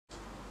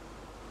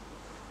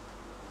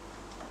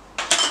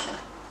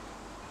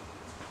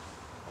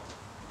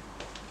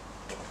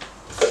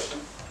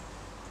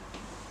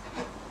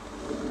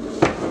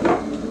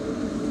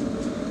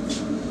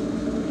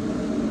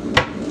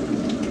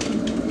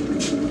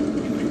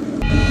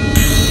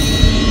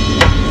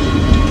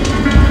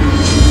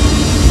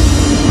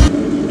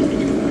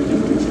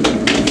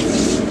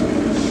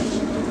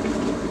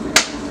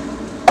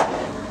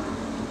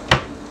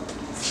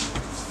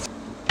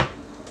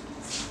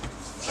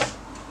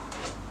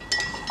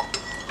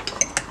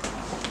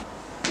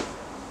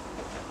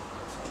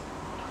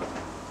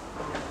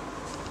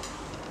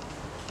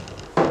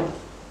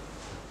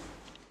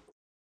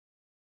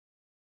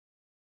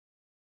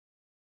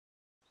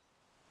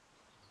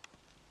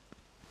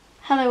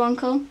Hello,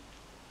 Uncle.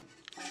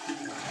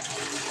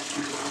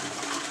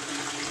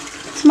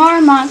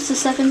 Tomorrow marks the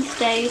 7th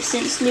day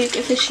since Luke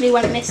officially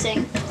went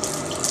missing.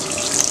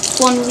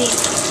 1 week.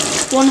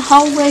 1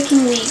 whole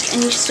working week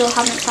and you still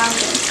haven't found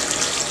him.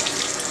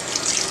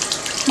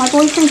 My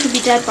boyfriend could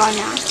be dead by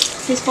now.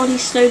 His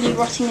body's slowly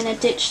rotting in a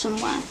ditch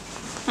somewhere.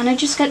 And I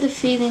just get the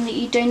feeling that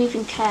you don't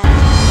even care.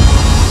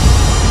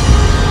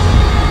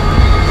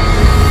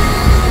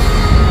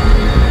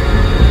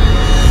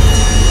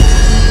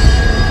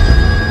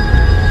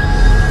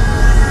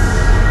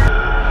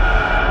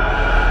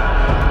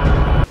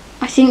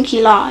 I think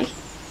you lie.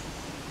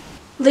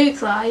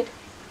 Luke lied.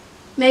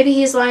 Maybe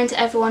he's lying to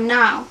everyone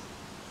now.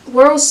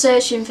 We're all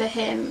searching for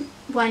him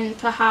when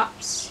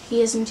perhaps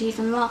he isn't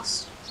even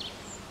lost.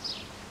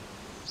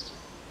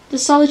 The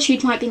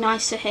solitude might be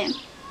nice to him,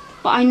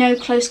 but I know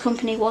close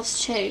company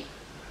was too.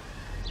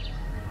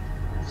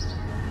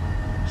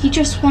 He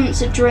just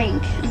wants a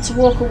drink and to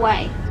walk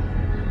away.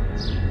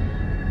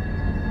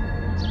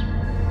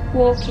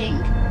 Walking,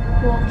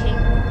 walking,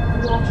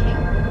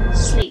 walking,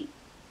 sleep.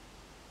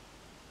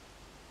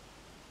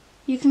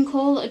 You can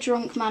call a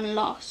drunk man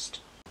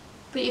lost,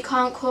 but you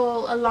can't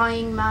call a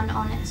lying man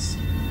honest.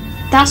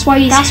 That's why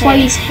he's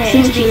here.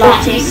 Think you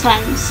like his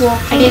friends.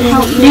 I didn't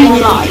help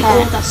Luke lie.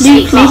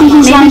 Luke, maybe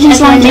he's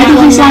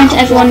lying to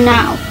everyone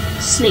now.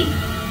 Sleep.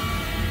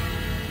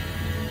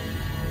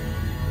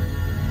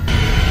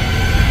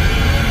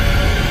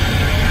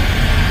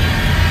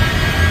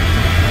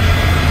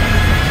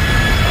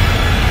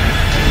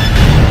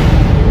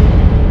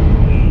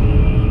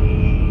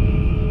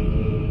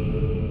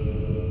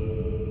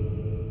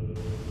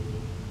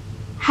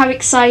 How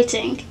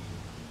exciting.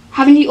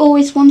 Haven't you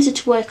always wanted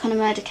to work on a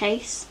murder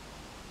case?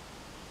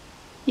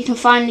 You can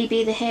finally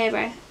be the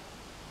hero.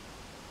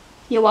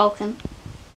 You're welcome.